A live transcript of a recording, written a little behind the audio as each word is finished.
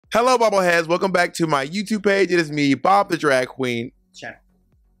Hello, Bubbleheads. Welcome back to my YouTube page. It is me, Bob the Drag Queen. Channel.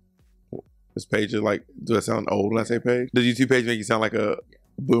 This page is like, do I sound old when I say page? Does YouTube page make you sound like a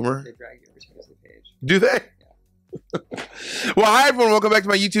boomer? They drag you every time you say page. Do they? Yeah. Well, hi everyone. Welcome back to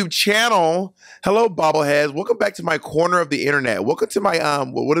my YouTube channel. Hello, Bobbleheads. Welcome back to my corner of the internet. Welcome to my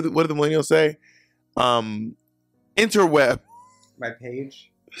what do the millennials say? Interweb. My page.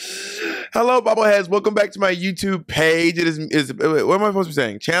 Hello, Bobbleheads. Welcome back to my YouTube page. It is what am I supposed to be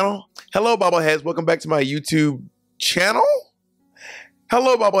saying? Channel? Hello, Bobbleheads. Welcome back to my YouTube channel.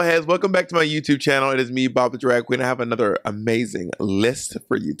 Hello, Bobbleheads. Welcome back to my YouTube channel. It is me, Bob the Drag Queen. I have another amazing list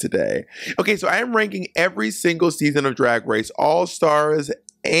for you today. Okay, so I am ranking every single season of Drag Race, All Stars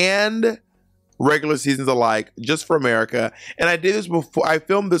and regular seasons alike, just for America. And I did this before. I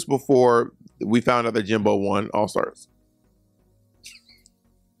filmed this before we found out that Jimbo won All Stars.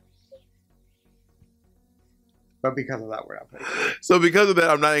 But because of that, we're not putting it. So because of that,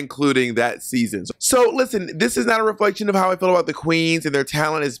 I'm not including that season. So listen, this is not a reflection of how I feel about the queens and their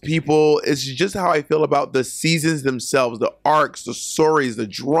talent as people. It's just how I feel about the seasons themselves, the arcs, the stories, the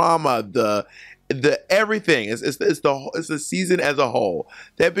drama, the everything. It's the season as a whole.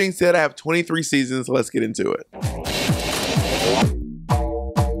 That being said, I have 23 seasons. So let's get into it.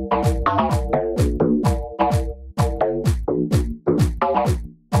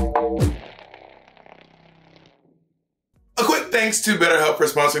 Thanks to BetterHelp for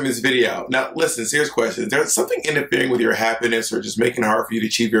sponsoring this video. Now, listen, serious question. Is there something interfering with your happiness or just making it hard for you to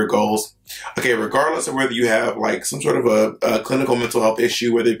achieve your goals? Okay, regardless of whether you have like some sort of a clinical mental health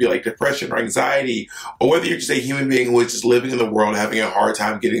issue, whether it be like depression or anxiety, or whether you're just a human being who is just living in the world, having a hard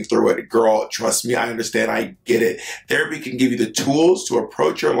time getting through it, girl, trust me, I understand, I get it. Therapy can give you the tools to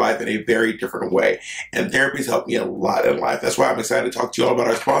approach your life in a very different way. And therapy's helped me a lot in life. That's why I'm excited to talk to you all about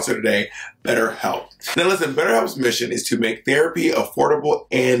our sponsor today, BetterHelp. Now listen, BetterHelp's mission is to make therapy affordable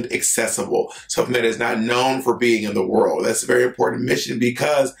and accessible, something that is not known for being in the world. That's a very important mission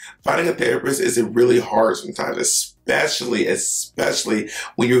because finding a therapist is really hard sometimes, especially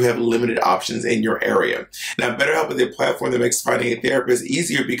when you have limited options in your area. Now, BetterHelp is a platform that makes finding a therapist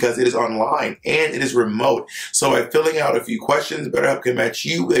easier because it is online and it is remote. So by filling out a few questions, BetterHelp can match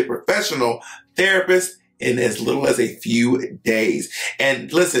you with a professional therapist in as little as a few days.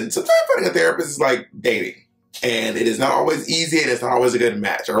 And listen, sometimes finding a therapist is like dating. And it is not always easy and it's not always a good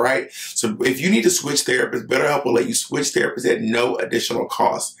match, all right? So if you need to switch therapists, BetterHelp will let you switch therapists at no additional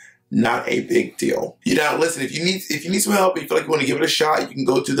cost. Not a big deal. You know, listen, if you need some help and you feel like you want to give it a shot, you can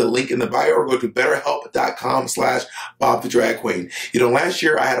go to the link in the bio or go to betterhelp.com/Bob the Drag Queen. You know, last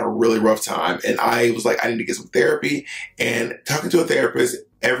year I had a really rough time and I was like, I need to get some therapy, and talking to a therapist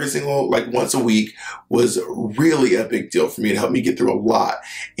every single, like once a week was really a big deal for me. It helped me get through a lot.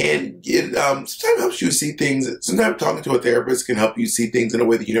 And it sometimes helps you see things. Sometimes talking to a therapist can help you see things in a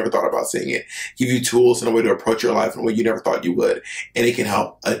way that you never thought about seeing it. Give you tools and a way to approach your life in a way you never thought you would. And it can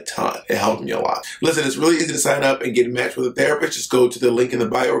help a ton. It helped me a lot. Listen, it's really easy to sign up and get matched with a therapist. Just go to the link in the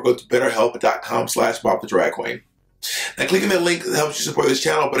bio or go to betterhelp.com/Bob the Drag Queen. Now, clicking that link helps you support this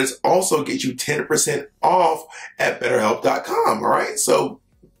channel, but it's also gets you 10% off at betterhelp.com. All right. So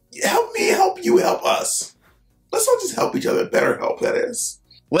help me, help you, help us. Let's all just help each other. BetterHelp, that is.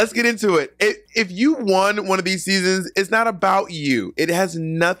 Let's get into it. If you won one of these seasons, it's not about you. It has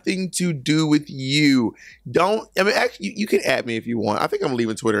nothing to do with you. Actually, you can add me if you want. I think I'm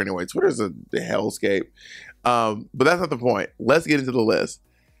leaving Twitter anyway. Twitter's the hellscape. But that's not the point. Let's get into the list.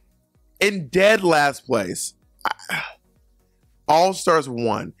 In dead last place, All Stars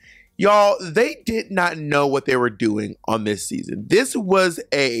won. Y'all, they did not know what they were doing on this season. This was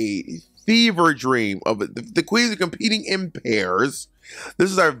a fever dream of it. The queens are competing in pairs. This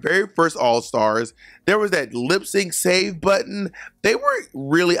is our very first All Stars. There was that lip sync save button. They were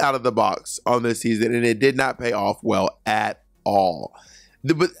really out of the box on this season, and it did not pay off well at all.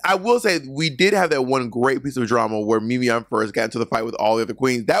 But I will say we did have that one great piece of drama where Mimi first got into the fight with all the other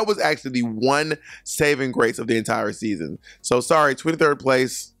queens. That was actually the one saving grace of the entire season. So sorry, 23rd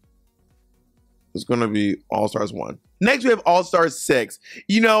place. It's going to be All Stars 1. Next, we have All Stars 6.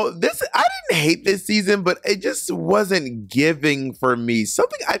 You know, I didn't hate this season, but it just wasn't giving for me.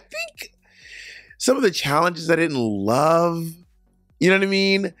 I think some of the challenges I didn't love. You know what I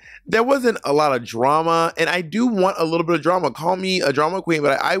mean? There wasn't a lot of drama, and I do want a little bit of drama. Call me a drama queen,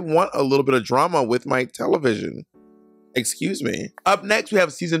 but I want a little bit of drama with my television. Excuse me. Up next, we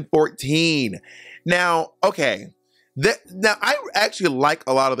have season 14. Now, okay. Now, I actually like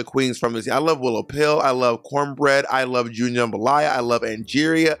a lot of the queens from this. I love Willow Pill. I love Cornbread. I love Junior Jambalaya. I love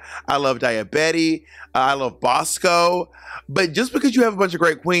Angeria. I love Diabetti. I love Bosco. But just because you have a bunch of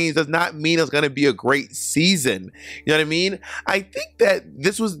great queens does not mean it's going to be a great season. You know what I mean? I think that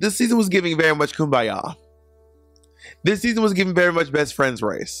this season was giving very much Kumbaya. This season was giving very much best friends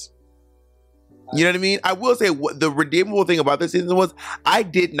race. You know what I mean? I will say the redeemable thing about this season was I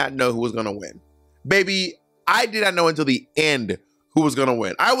did not know who was going to win. Baby, I did not know until the end who was going to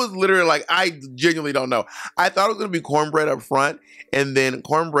win. I was literally like, I genuinely don't know. I thought it was going to be Cornbread up front, and then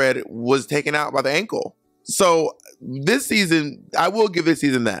Cornbread was taken out by the ankle. So this season, I will give this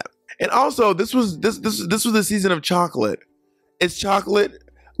season that. And also, this was the season of chocolate. It's chocolate.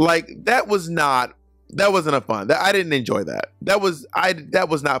 Like, that wasn't a fun. I didn't enjoy that. That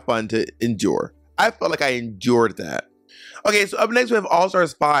was not fun to endure. I felt like I endured that. Okay, so up next we have All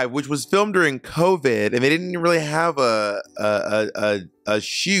Stars 5, which was filmed during COVID, and they didn't really have a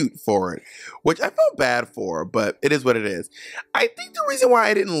shoot for it, which I felt bad for, but it is what it is. I think the reason why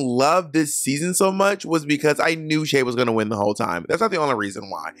I didn't love this season so much was because I knew Shay was going to win the whole time. That's not the only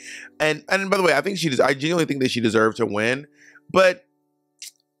reason why. And by the way, I genuinely think that she deserved to win, but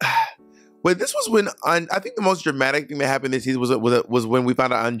this was when I think the most dramatic thing that happened this season was when we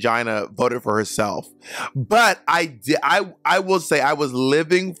found out Angina voted for herself. But I will say I was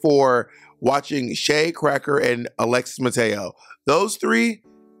living for watching Shay, Cracker, and Alexis Mateo. Those three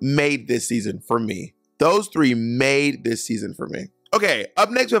made this season for me. Okay, up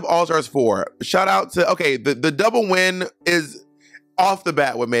next we have All Stars 4. Shout out to, the double win is off the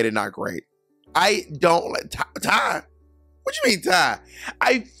bat what made it not great. I don't like Ty. What you mean, Ty?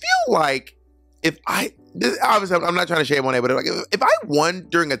 I feel like obviously I'm not trying to shame on it, but if I won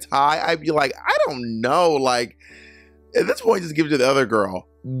during a tie, I'd be like, I don't know, like at this point, just give it to the other girl.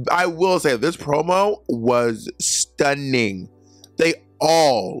 I will say this promo was stunning. They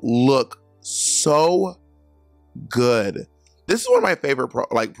all look so good. This is one of my favorite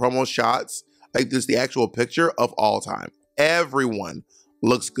promo shots, like just the actual picture of all time. Everyone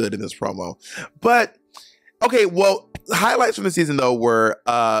looks good in this promo, but. Okay, well, highlights from the season, though, were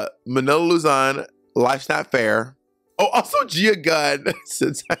Manila Luzon, Life's Not Fair. Oh, also Gia Gunn.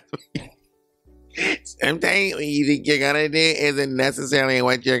 Sometimes what you think you're gonna do isn't necessarily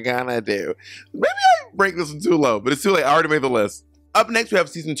what you're gonna do. Maybe I break this one too low, but it's too late. I already made the list. Up next, we have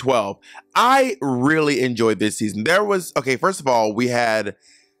season 12. I really enjoyed this season. First of all, we had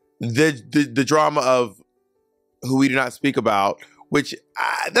the drama of Who We Do Not Speak About, which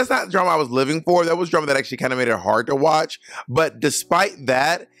that's not the drama I was living for. That was drama that actually kind of made it hard to watch. But despite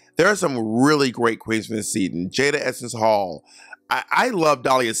that, there are some really great queens from this season. Jada Essence Hall. I love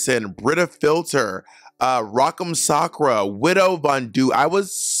Dahlia Sin, Britta Filter, Rock'em Sakura, Widow Von Du. I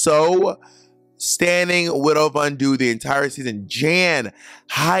was so standing Widow Von Du the entire season. Jan,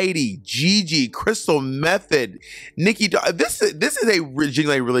 Heidi, Gigi, Crystal Method, Nikki. This is a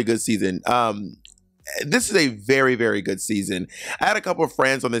genuinely really good season. This is a very, very good season. I had a couple of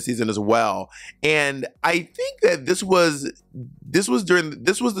friends on this season as well, and I think that this was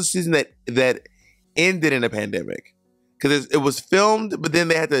the season that ended in a pandemic because it was filmed, but then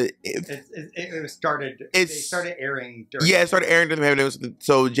they had to. They started airing. It started airing during the pandemic.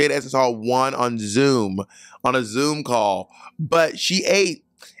 So Jada Essence Hall won on a Zoom call, but she ate.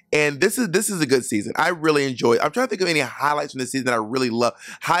 And this is a good season. I really enjoyed it. I'm trying to think of any highlights from this season that I really love.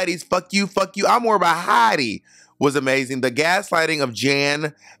 Heidi's fuck you. I'm more about Heidi was amazing. The gaslighting of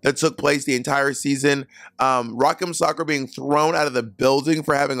Jan that took place the entire season. Rock'em Sakura being thrown out of the building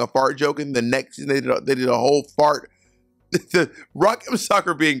for having a fart joke. And the next season they did a whole fart. The Rock'em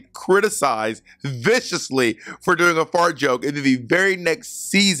Sakura being criticized viciously for doing a fart joke. And then the very next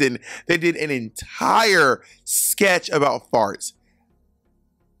season, they did an entire sketch about farts.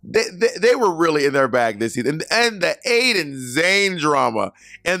 They were really in their bag this season, and the Aiden Zane drama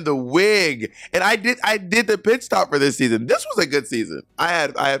and the wig, and I did the pit stop for this season. This was a good season. I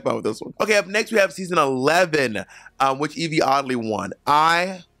had fun with this one. Okay, up next we have season 11, which Evie Oddly won.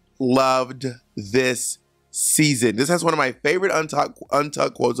 I loved this season. This has one of my favorite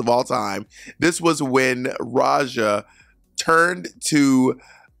untucked quotes of all time. This was when Raja turned to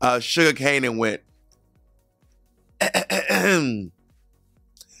Sugar Cane and went.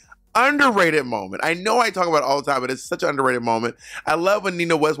 Underrated moment. I know I talk about it all the time, but it's such an underrated moment. I love when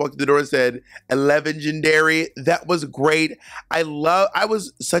Nina West walked through the door and said, 11gendary. That was great. I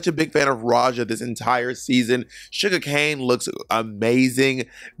was such a big fan of Raja this entire season. Sugar Cane looks amazing.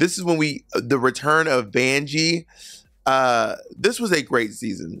 This is when the return of Banji. This was a great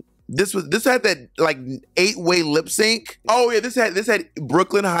season. This had that like 8-way lip sync. Oh yeah, this had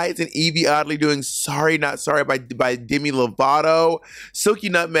Brooklyn Heights and Evie Oddly doing "Sorry Not Sorry" by Demi Lovato. Silky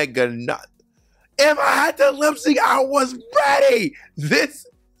Nutmeg. If I had to lip sync, I was ready. This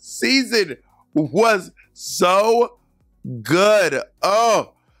season was so good.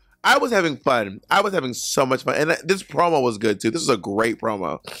 Oh, I was having fun. I was having so much fun, and this promo was good too. This was a great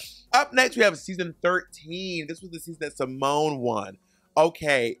promo. Up next, we have season 13. This was the season that Simone won.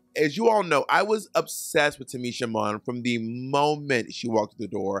 Okay, as you all know, I was obsessed with Tamisha Munn from the moment she walked through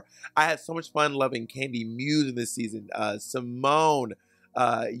the door. I had so much fun loving Candy Muse in this season. Simone,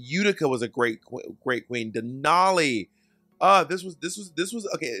 Utica was a great queen. Denali, this was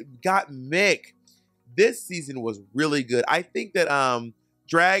okay. Got Mick. This season was really good. I think that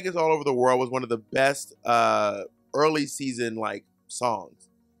 "Drag Is All Over the World" was one of the best early season like songs.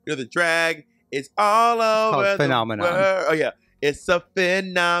 You know, the drag is all over the world. Oh yeah. It's a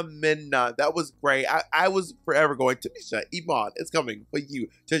phenomenon. That was great. I was forever going, Tamisha, Iman, it's coming for you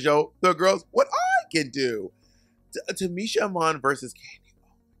to show the girls what I can do. Tamisha Iman versus Candy.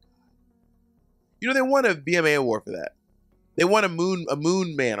 Oh my God. You know, they won a VMA award for that. They won a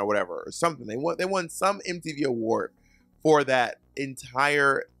Moon Man or whatever, or something. They won some MTV award for that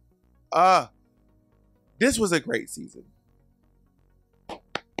entire this was a great season.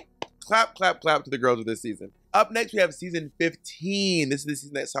 Clap, clap, clap to the girls of this season. Up next, we have season 15. This is the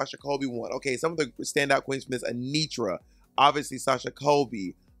season that Sasha Colby won. Okay, some of the standout queens from this: Anitra, obviously Sasha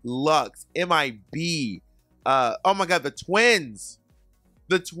Colby, Lux, MIB. Oh my God, the twins.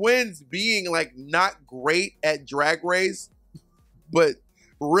 The twins being like not great at Drag Race, but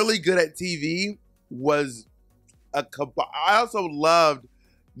really good at TV was a. I also loved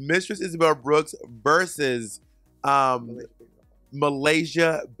Mistress Isabel Brooks versus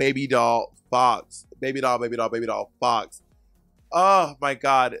Malaysia Baby Doll Fox. Baby doll Fox. Oh my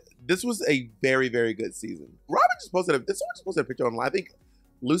God. This was a very, very good season. Robin someone just posted a picture online. I think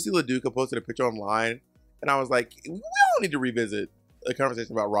Lucy LaDuca posted a picture online, and I was like, we all need to revisit a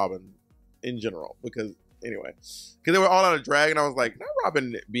conversation about Robin in general, because they were all out of drag, and I was like, not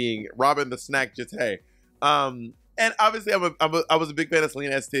Robin being Robin the snack just hey. And obviously I was a big fan of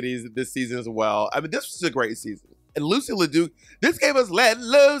Selena S. Titties this season as well. I mean, this was a great season. And Lucy LaDuca, this gave us Let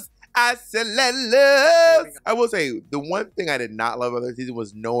Loose. I said let loose. I will say, the one thing I did not love about the season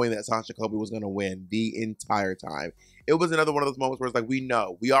was knowing that Sasha Colby was going to win the entire time. It was another one of those moments where it's like, we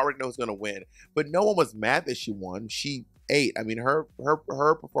already know who's going to win. But no one was mad that she won. She ate. I mean, her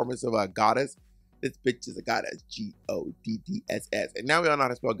performance of Goddess, this bitch is a goddess. Godds. And now we all know how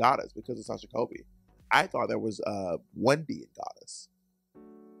to spell Goddess because of Sasha Colby. I thought there was one D in Goddess.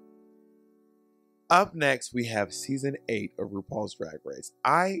 Up next, we have season 8 of RuPaul's Drag Race.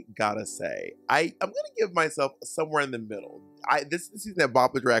 I gotta say, I'm gonna give myself somewhere in the middle. This is the season that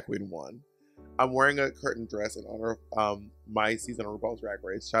Bob the Drag Queen won. I'm wearing a curtain dress in honor of my season of RuPaul's Drag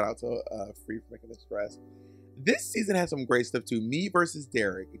Race. Shout out to Free for making this dress. This season has some great stuff too. Me versus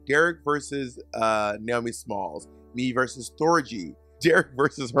Derek. Derek versus Naomi Smalls. Me versus Thorgy. Derek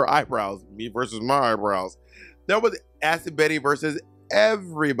versus her eyebrows. Me versus my eyebrows. There was Acid Betty versus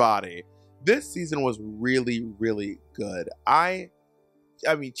everybody. This season was really, really good. I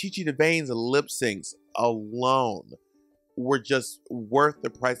mean, Chi Chi DeVayne's lip syncs alone were just worth the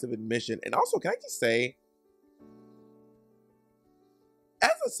price of admission. And also, can I just say,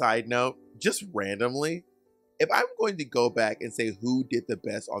 as a side note, just randomly, if I'm going to go back and say who did the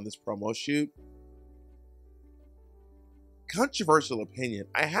best on this promo shoot, controversial opinion,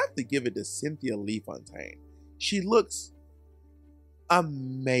 I have to give it to Cynthia Lee Fontaine. She looks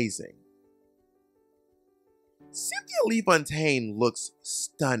amazing. Cynthia Lee Fontaine looks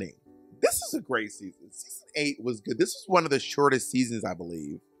stunning. This is a great season. Season 8 was good. This was one of the shortest seasons, I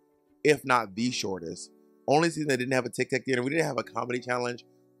believe, if not the shortest. Only season that didn't have a tic-tac dinner. We didn't have a comedy challenge.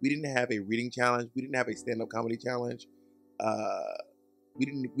 We didn't have a reading challenge. We didn't have a stand-up comedy challenge. We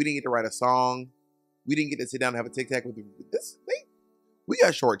didn't get to write a song. We didn't get to sit down and have a tic-tac with this thing. We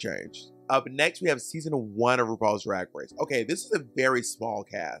got shortchanged. Up next, we have season 1 of RuPaul's Drag Race. Okay, this is a very small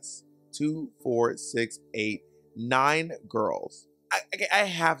cast. 2, 4, 6, 8, 9 girls. I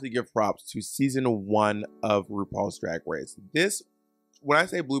have to give props to season 1 of RuPaul's Drag Race. This, when I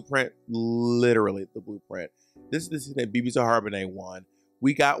say blueprint, literally the blueprint. This is the season that BB Zahara Benet won.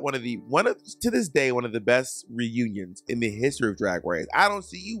 We got to this day, one of the best reunions in the history of Drag Race. I don't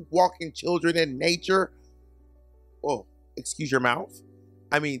see you walking children in nature. Oh, excuse your mouth.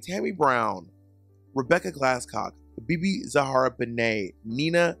 I mean, Tammy Brown, Rebecca Glasscock, BB Zahara Benet,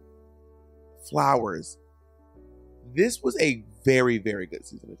 Nina Flowers. This was a very, very good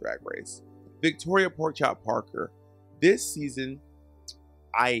season of Drag Race. Victoria Porkchop Parker. This season,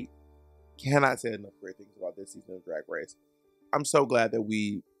 I cannot say enough great things about this season of Drag Race. I'm so glad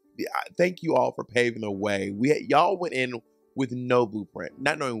that thank you all for paving the way. Y'all went in with no blueprint,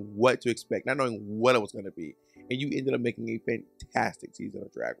 not knowing what to expect, not knowing what it was going to be. And you ended up making a fantastic season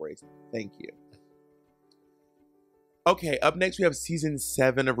of Drag Race. Thank you. Okay, up next we have season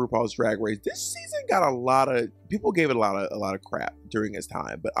 7 of RuPaul's Drag Race. This season got people gave it a lot of crap during its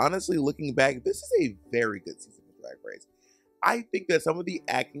time, but honestly, looking back, this is a very good season of Drag Race. I think that some of the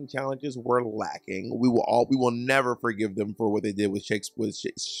acting challenges were lacking. We will never forgive them for what they did with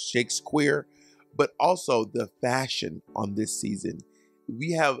Shakespeare, but also the fashion on this season.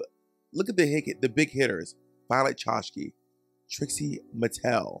 Look at the big hitters: Violet Chachki, Trixie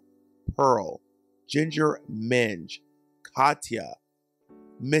Mattel, Pearl, Ginger Minj, Katya,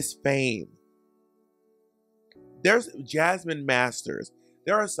 Miss Fame. There's Jasmine Masters.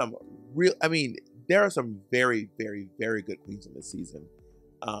 There are some very, very, very good queens in this season.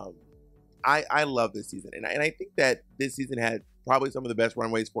 I love this season. And I think that this season had probably some of the best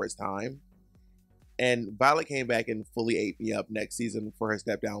runways for its time. And Violet came back and fully ate me up next season for her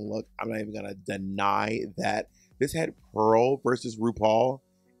step down look. I'm not even going to deny that. This had Pearl versus RuPaul.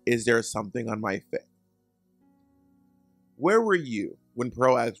 Is there something on my face? Where were you when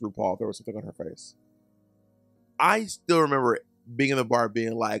Pearl asked RuPaul if there was something on her face? I still remember being in the bar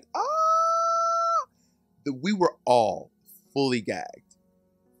being like, we were all fully gagged.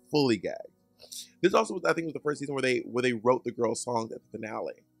 Fully gagged. This also was, I think, was the first season where they wrote the girls' songs at the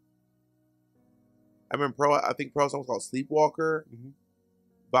finale. I remember I think Pearl's song was called Sleepwalker. Mm-hmm.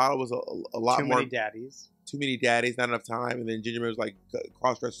 Violet was a lot more. Too many daddies, not enough time. And then Ginger was like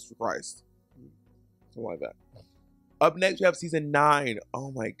Cross-Dressers for Christ. Something like that. Up next, we have season 9.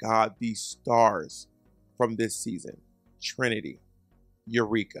 Oh my God, these stars from this season: Trinity,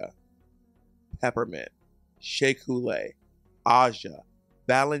 Eureka, Peppermint, Shea Coulee, Aja,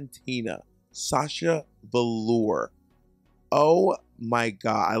 Valentina, Sasha Velour. Oh my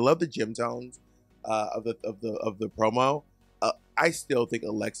God, I love the gym tones of the promo. I still think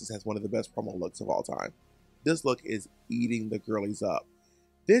Alexis has one of the best promo looks of all time. This look is eating the girlies up.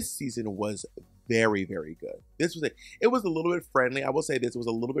 This season was very, very good. It was a little bit friendly. I will say this, it was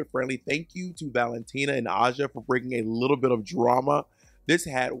a little bit friendly. Thank you to Valentina and Aja for bringing a little bit of drama. This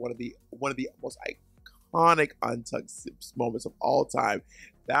had one of the most iconic untucked moments of all time.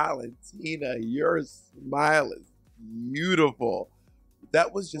 Valentina, your smile is beautiful.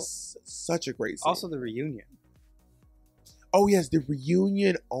 That was just such a great scene. Also the reunion. Oh yes, the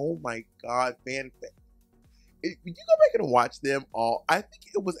reunion. Oh my God, fan. If you go back and watch them all, I think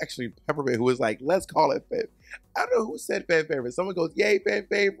it was actually Peppermint who was like, let's call it fan. I don't know who said fan favorite. Someone goes, yay, fan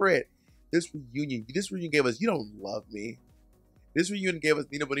favorite. This reunion gave us, you don't love me. This reunion gave us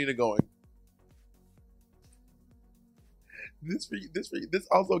Nina Bonina going. This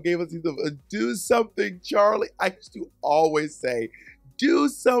also gave us do something, Charlie. I used to always say, do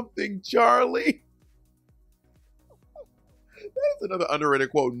something, Charlie. That is another underrated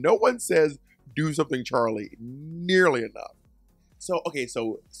quote. No one says do something, Charlie, nearly enough. So let me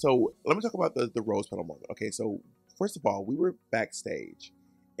talk about the rose petal moment. Okay, so first of all, we were backstage,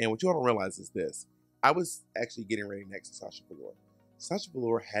 and what you all don't realize is this: I was actually getting ready next to Sasha Velour. Sasha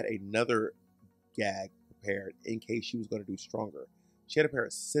Velour had another gag prepared in case she was going to do stronger. She had a pair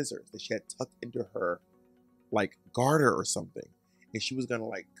of scissors that she had tucked into her like garter or something, and she was going to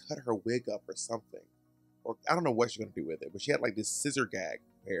like cut her wig up or something, or I don't know what she's going to do with it, but she had like this scissor gag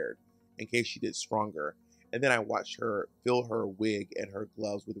prepared in case she did stronger. And then I watched her fill her wig and her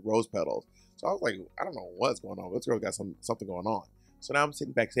gloves with rose petals. So I was like, I don't know what's going on. This girl got something going on. So now I'm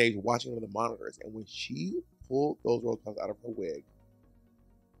sitting backstage watching under the monitors, and when she pulled those rose petals out of her wig,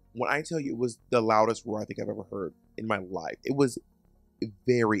 when I tell you it was the loudest roar I think I've ever heard in my life. It was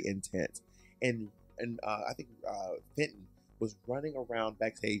very intense. And I think Fenton was running around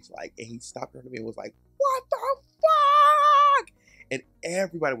backstage and he stopped her to me and was like, what the fuck? And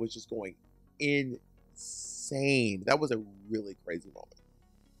everybody was just going insane. That was a really crazy moment.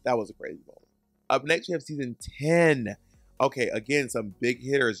 Up next, we have season 10. Okay, again, some big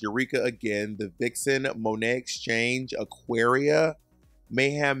hitters. Eureka again, the Vixen, Monet Exchange, Aquaria,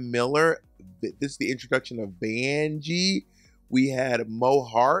 Mayhem Miller. This is the introduction of Vanjie. We had Mo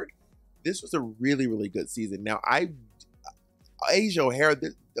Hart. This was a really, really good season. Now, Asia O'Hara.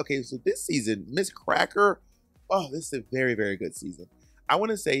 So this season, Miss Cracker. Oh, this is a very, very good season. I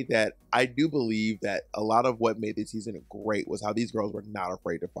want to say that I do believe that a lot of what made this season great was how these girls were not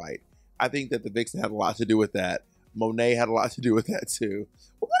afraid to fight. I think that the Vixen had a lot to do with that. Monet had a lot to do with that too.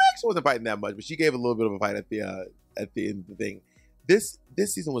 But Monet actually wasn't fighting that much, but she gave a little bit of a fight at the end of the thing. This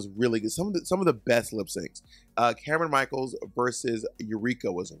this season was really good. Some of the best lip syncs. Cameron Michaels versus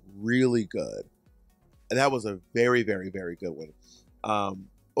Eureka was really good. And that was a very, very, very good one.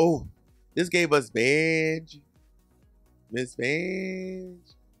 This gave us Benj. Miss Benj.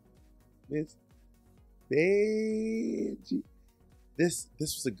 Miss Benji. This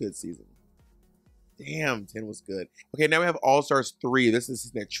was a good season. Damn, 10 was good. Okay, now we have All Stars 3. This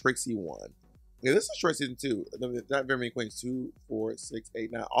is that Trixie won. Yeah, this is a short season too. Not very many queens. 2, 4, 6,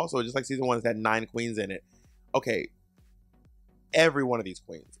 8, 9. Also, just like season 1, it's had 9 queens in it. Okay, every one of these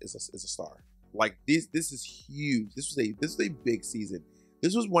queens is a star. Like this is huge. This was a big season.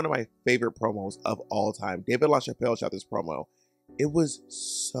 This was one of my favorite promos of all time. David LaChapelle shot this promo. It was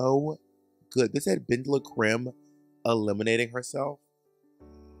so good. This had Bindla Krim eliminating herself.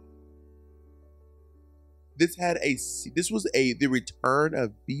 This was the return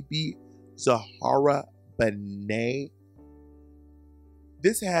of Bibi Zahara Benet.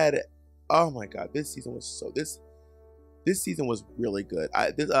 Oh my god, this season was really good.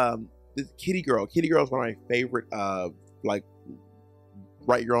 This Kitty Girl is one of my favorite like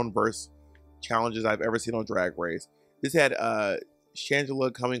write your own verse challenges I've ever seen on Drag Race. This had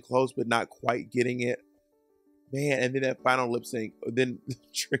Shangela coming close but not quite getting it. Man, and then that final lip sync, then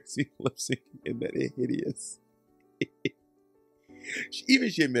Trixie lip syncing in that hideous. Even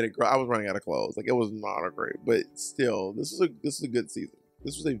she admitted, girl, I was running out of clothes. Like, it was not a great, but still, this was a good season.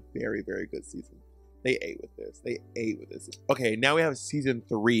 This was a very, very good season. They ate with this. Okay, now we have season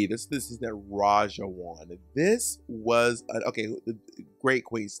 3. This is that Raja won. This was the great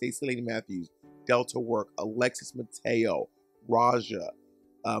queen, Stacey Lady Matthews, Delta Work, Alexis Mateo, Raja,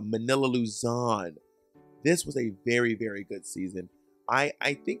 Manila Luzon. This was a very, very good season. I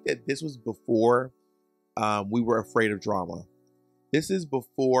think that this was before we were afraid of drama. This is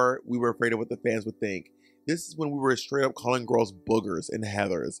before we were afraid of what the fans would think. This is when we were straight up calling girls boogers and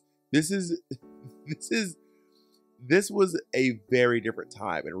heathers. This was a very different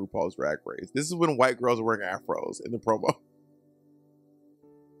time in RuPaul's Drag Race. This is when white girls were wearing afros in the promo.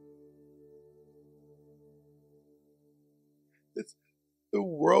 The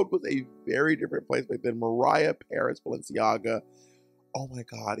world was a very different place back then. Mariah, Paris, Balenciaga. Oh my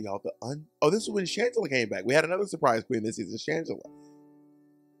God, y'all. This was when Shangela came back. We had another surprise queen this season, Shangela.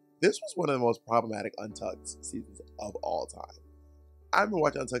 This was one of the most problematic Untucked seasons of all time. I remember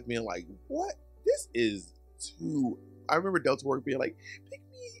watching Untucked being like, what? This is too... I remember Delta Work being like, pick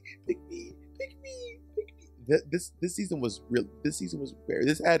me. This season was real. This season was very...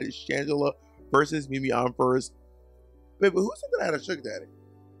 This had Shangela versus Mimi on first. But who said that I had a sugar daddy?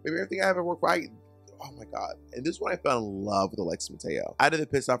 Maybe everything I ever worked for, oh my God. And this one I fell in love with Alexis Mateo. I did the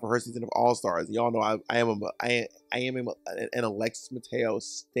piss off for her season of All Stars. Y'all know I am an Alexis Mateo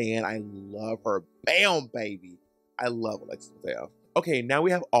stan. I love her. Bam, baby. I love Alexis Mateo. Okay, now we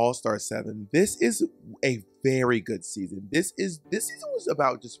have All Star 7. This is a very good season. This season was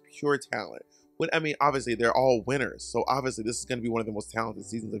about just pure talent. Obviously they're all winners. So obviously this is going to be one of the most talented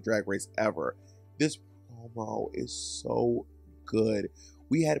seasons of Drag Race ever. This promo is so good.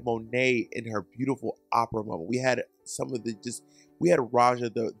 We had Monet in her beautiful opera moment. We had we had Raja,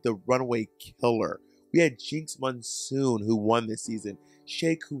 the runaway killer. We had Jinx Monsoon, who won this season.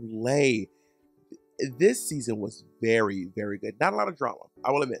 Shea Coulee. This season was very, very good. Not a lot of drama.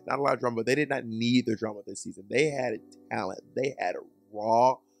 I will admit, not a lot of drama, but they did not need the drama this season. They had talent. They had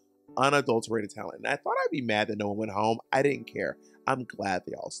raw, unadulterated talent. And I thought I'd be mad that no one went home. I didn't care. I'm glad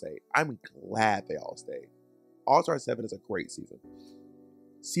they all stayed. All-Star 7 is a great season.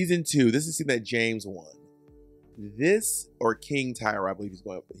 Season 2, this is the season that James won. This, or King Tyra, I believe he's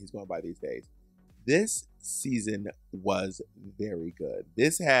going by these days. This season was very good.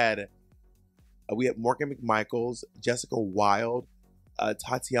 This had, we had Morgan McMichaels, Jessica Wilde,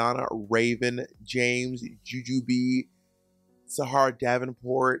 Tatiana, Raven, James, Jujubee, Sahara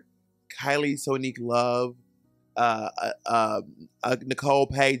Davenport, Kylie Sonique Love, Nicole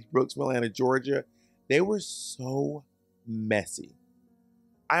Page, Brooks, Atlanta, Georgia. They were so messy.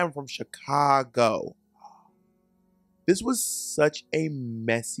 I am from Chicago. This was such a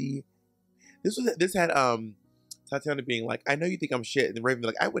messy. This had Tatiana being like, I know you think I'm shit, and then Raven be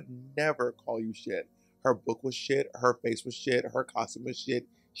like, I would never call you shit. Her book was shit. Her face was shit. Her costume was shit.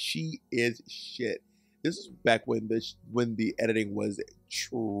 She is shit. This is back when the editing was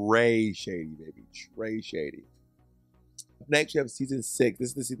Trey Shady, baby. Trey Shady. Next, you have season 6. This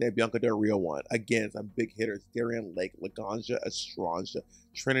is the season that Bianca Del Rio won. Again, some big hitters. Darian Lake, Laganja Estranja,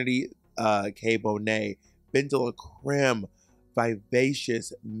 Trinity K. Bonet, Bendela Krim,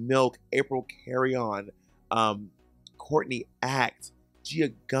 Vivacious, Milk, April Carrion, Courtney Act, Gia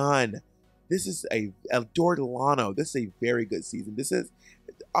Gunn. This is Adore Delano. This is a very good season. This is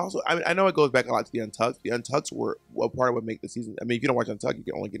also, I know it goes back a lot to the Untucked. The Untucked were a part of what make the season. I mean, if you don't watch Untucked, you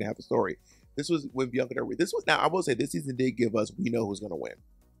can only get half the story. This was when Bianca Del Rio. This was, now I will say, this season did give us, we know who's going to win.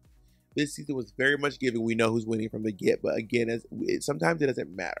 This season was very much giving, we know who's winning from the get. But again, sometimes it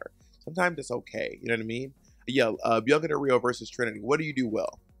doesn't matter. Sometimes it's okay. You know what I mean? Yeah, Bianca Del Rio versus Trinity. What do you do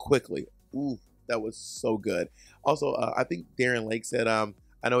well? Quickly. Ooh, that was so good. Also, I think Darren Lake said,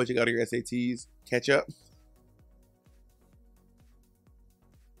 I know what you got on your SATs. Catch up.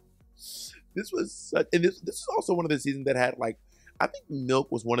 This was such, and this is also one of the seasons that had, like, I think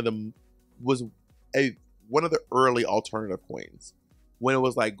Milk was one of the early alternative queens, when it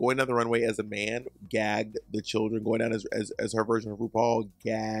was like going down the runway as a man, gagged the children, going down as her version of RuPaul,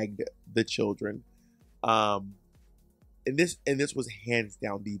 gagged the children. And this was hands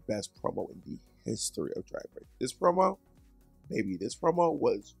down the best promo in the history of Drag Race. This promo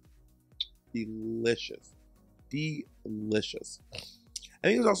was delicious. I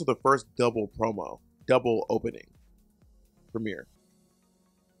think it was also the first double opening premiere.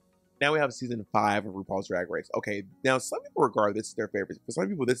 Now we have season 5 of RuPaul's Drag Race. Okay, now some people regard this as their favorite. For some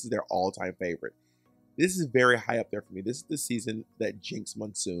people, this is their all-time favorite. This is very high up there for me. This is the season that Jinx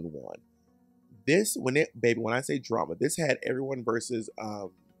Monsoon won. When I say drama, this had everyone versus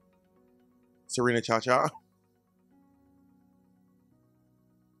Serena Cha-Cha.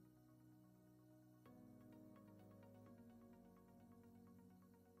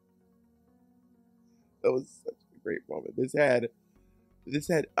 That was such a great moment. This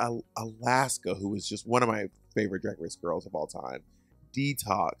had Alaska, who was just one of my favorite Drag Race girls of all time.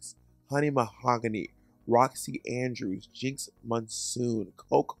 Detox, Honey Mahogany, Roxy Andrews, Jinx Monsoon,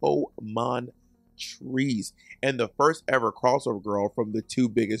 Coco Montrese, and the first ever crossover girl from the 2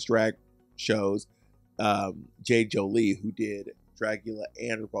 biggest drag shows, Jade Jolie, who did Dragula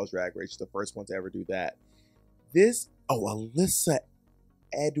and RuPaul's Drag Race, the first one to ever do that. Alyssa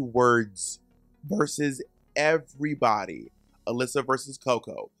Edwards versus everybody. Alyssa versus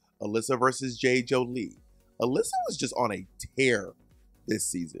Coco. Alyssa versus Jade Jolie. Alyssa was just on a tear this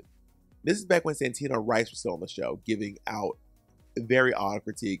season. This is back when Santino Rice was still on the show, giving out very odd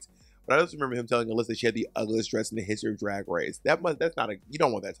critiques. But I just remember him telling Alyssa she had the ugliest dress in the history of Drag Race. You don't want that title.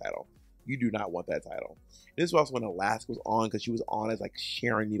 You do not want that title. And this was also when Alaska was on, because she was on as like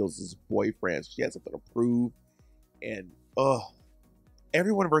Sharon Needles' boyfriend. So she had something to prove. And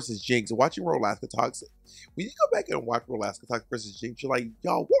everyone versus Jinx. Watching Alaska Talks, when you go back and watch Alaska Talks versus Jinx, you're like,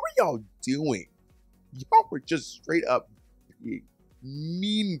 y'all, what were y'all doing? Y'all were just straight up being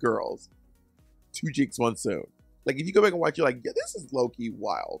mean girls to Jinx Monsoon. Like, if you go back and watch, you're like, yeah, this is low-key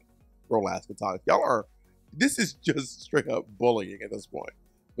wild for Alaska Talks. This is just straight up bullying at this point.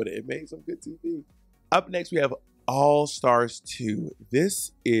 But it made some good TV. Up next, we have All Stars 2.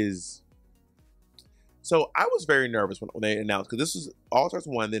 So I was very nervous when they announced, because this was All Stars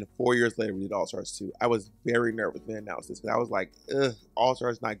 1, then 4 years later we did All Stars 2. I was very nervous when they announced this, because I was like, ugh, All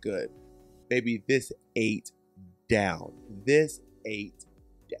Stars not good. Baby, this ate down. This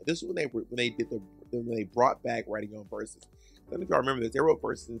is when they brought back writing on verses. I don't know if y'all remember this. They wrote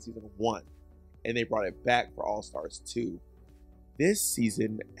verses in season 1, and they brought it back for All Stars 2. This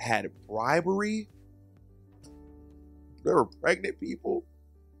season had bribery. There were pregnant people.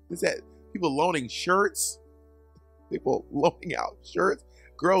 This had people loaning shirts. People loaning out shirts.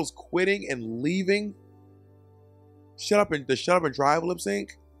 Girls quitting and leaving. Shut Up and Drive lip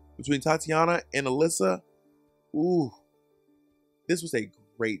sync between Tatiana and Alyssa. Ooh. This was a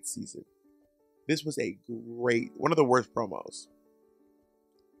great season. This was one of the worst promos.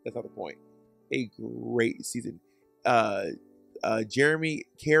 That's not the point. A great season. Jeremy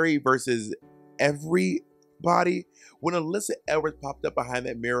Carey versus everybody. When Alyssa Edwards popped up behind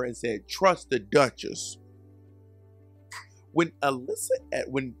that mirror and said, "Trust the Duchess." When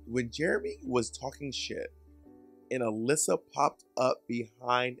Jeremy was talking shit and Alyssa popped up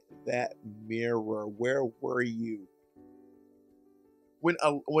behind that mirror, where were you? When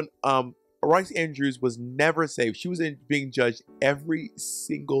Roxy Andrews was never safe. She was being judged every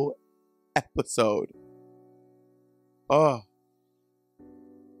single episode. Oh.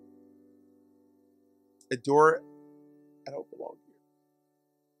 Adore, I don't belong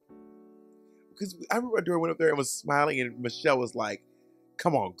here. Because I remember Adore went up there and was smiling, and Michelle was like,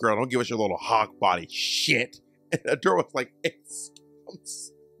 "Come on, girl, don't give us your little hog body shit." And Adore was like,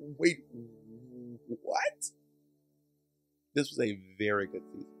 "Wait, what?" This was a very good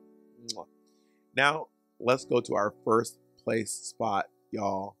season. Now, let's go to our first place spot,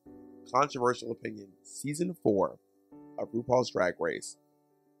 y'all. Controversial opinion, season 4 of RuPaul's Drag Race.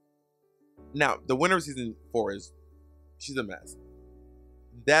 Now, the winner of season 4 she's a mess.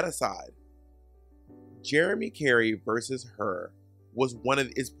 That aside, Jeremy Carey versus her was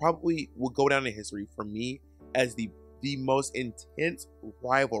probably will go down in history for me as the most intense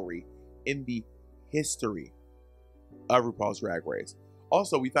rivalry in the history of RuPaul's Drag Race.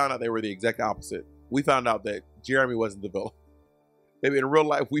 Also, we found out they were the exact opposite. We found out that Jeremy wasn't the villain. Maybe in real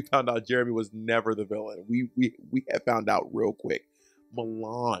life, we found out Jeremy was never the villain. We had found out real quick.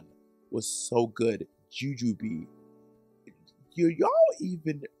 Milan was so good. Jujubee. Do y'all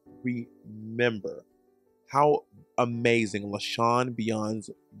even remember how amazing LaShawn Beyond's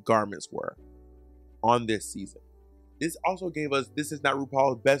garments were on this season? This also gave us "This is not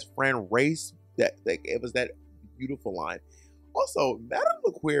RuPaul's best friend" race that gave us that beautiful line. Also, Madame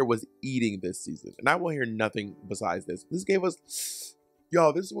LaQueer was eating this season, and I will hear nothing besides this. This gave us,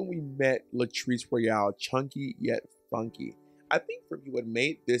 y'all, this is when we met Latrice Royale, chunky yet funky. I think for me, what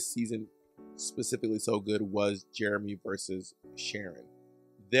made this season specifically so good was Jeremy versus Sharon.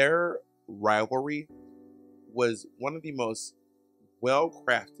 Their rivalry was one of the most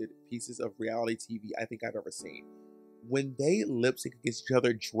well-crafted pieces of reality TV I think I've ever seen. When they lip sync against each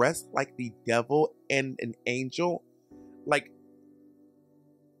other, dressed like the devil and an angel, like,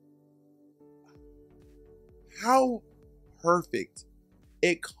 how perfect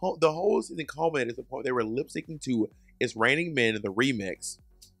it. The whole season culminated at the point they were lip syncing to "It's Raining Men" in the remix,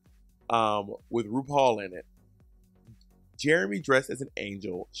 with RuPaul in it. Jeremy dressed as an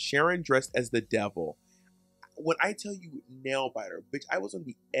angel, Sharon dressed as the devil. When I tell you nail biter, bitch, I was on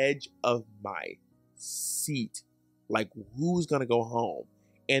the edge of my seat. Like, who's gonna go home?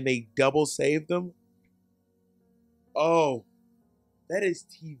 And they double saved them. Oh, that is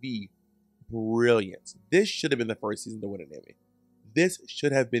TV brilliance. This should have been the first season to win an Emmy. This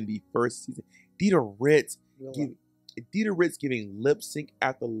should have been the first season. Dita Ritz giving lip sync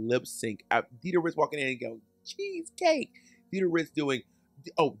after lip sync. Dita Ritz walking in and going, cheesecake. Dita Ritz doing,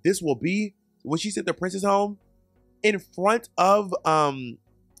 oh, this will be, when she sent the princess home in front of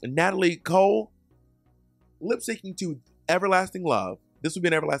Natalie Cole, lip syncing to Everlasting Love. This would be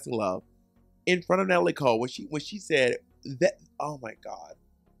an Everlasting Love. In front of Natalie Cole, when she said that, oh my God,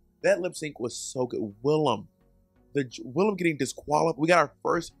 that lip sync was so good. Willem getting disqualified. We got our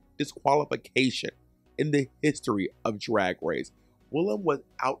first disqualification in the history of Drag Race. Willem was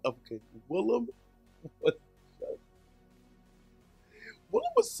out of Willem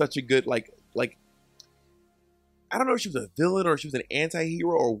was such a good like I don't know if she was a villain or if she was an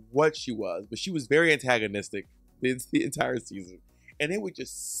anti-hero or what she was, but she was very antagonistic the entire season. And they would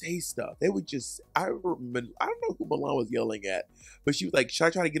just say stuff. They would just, I don't know who Milan was yelling at, but she was like, should I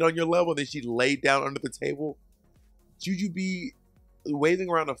try to get on your level? And then she laid down under the table. Jujubee waving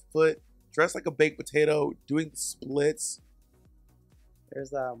around a foot, dressed like a baked potato, doing the splits.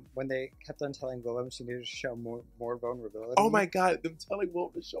 There's when they kept on telling Willem she needed to show more vulnerability. Oh my God, them telling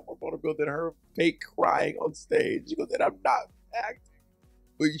Willem to show more vulnerability than her fake crying on stage. She goes, and I'm not acting.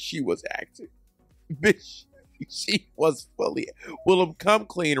 But she was acting. Bitch, she was fully. Willem, come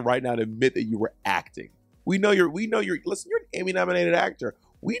clean right now and admit that you were acting. We know you're, listen, you're an Emmy nominated actor.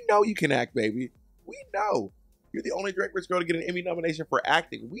 We know you can act, baby. We know. You're the only Drag Race girl to get an Emmy nomination for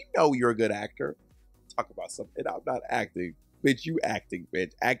acting. We know you're a good actor. Talk about something. I'm not acting. Bitch, you acting,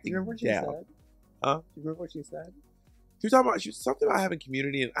 bitch. Acting. Do you remember what she down. said? Huh? Do you remember what she said? She was talking about something about having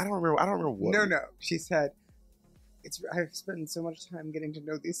community, and I don't remember what. No. She said, I've spent so much time getting to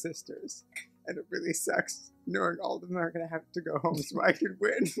know these sisters, and it really sucks knowing all of them are going to have to go home so I can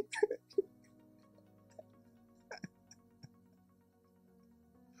win.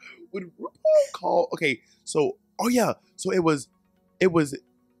 Would RuPaul call? Okay, so so it was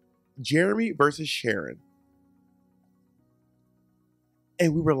Jeremy versus Sharon,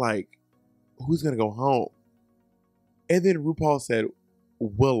 and we were like, who's gonna go home? And then RuPaul said,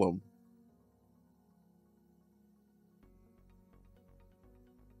 Willem.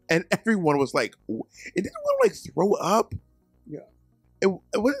 And everyone was like, and didn't Willem like throw up? Yeah. It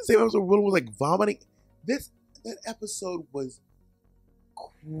wasn't the same episode where Willem was like vomiting. That episode was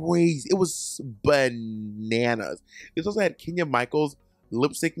crazy. It was bananas. This also had Kenya Michaels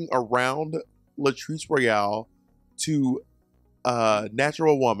lip syncing around Latrice Royale to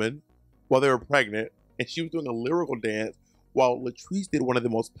Natural Woman while they were pregnant, and she was doing a lyrical dance while Latrice did one of the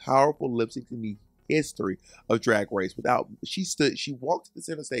most powerful lip syncs in the history of Drag Race. She walked to the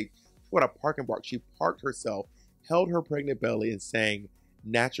center stage, what a parking block. She parked herself, held her pregnant belly, and sang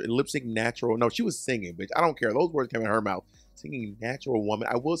lip sync natural. No, she was singing, bitch. I don't care. Those words came out of her mouth. Singing Natural Woman.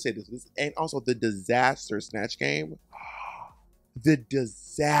 I will say this, and also the disaster Snatch Game. The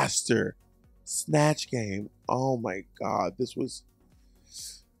disaster Snatch Game. Oh my God, this was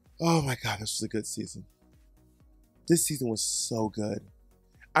a good season. This season was so good.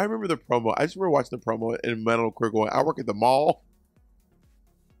 I remember the promo. I just remember watching the promo and Metal Queer going, I work at the mall.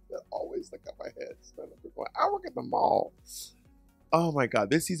 That always stuck up my head. Going, I work at the mall. Oh my God.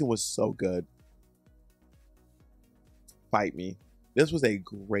 This season was so good. Fight me. This was a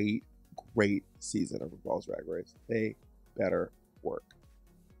great, great season of RuPaul's Drag Race. They better work.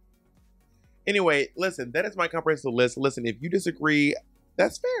 Anyway, listen, that is my comprehensive list. Listen, if you disagree,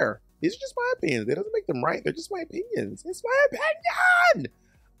 that's fair. These are just my opinions. It doesn't make them right. They're just my opinions. It's my opinion.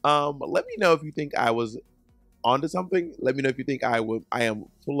 Let me know if you think I was onto something. Let me know if you think I am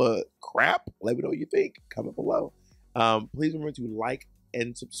full of crap. Let me know what you think. Comment below. Please remember to like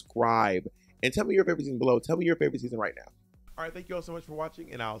and subscribe. And tell me your favorite season below. Tell me your favorite season right now. All right, thank you all so much for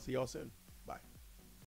watching, and I'll see y'all soon. Bye.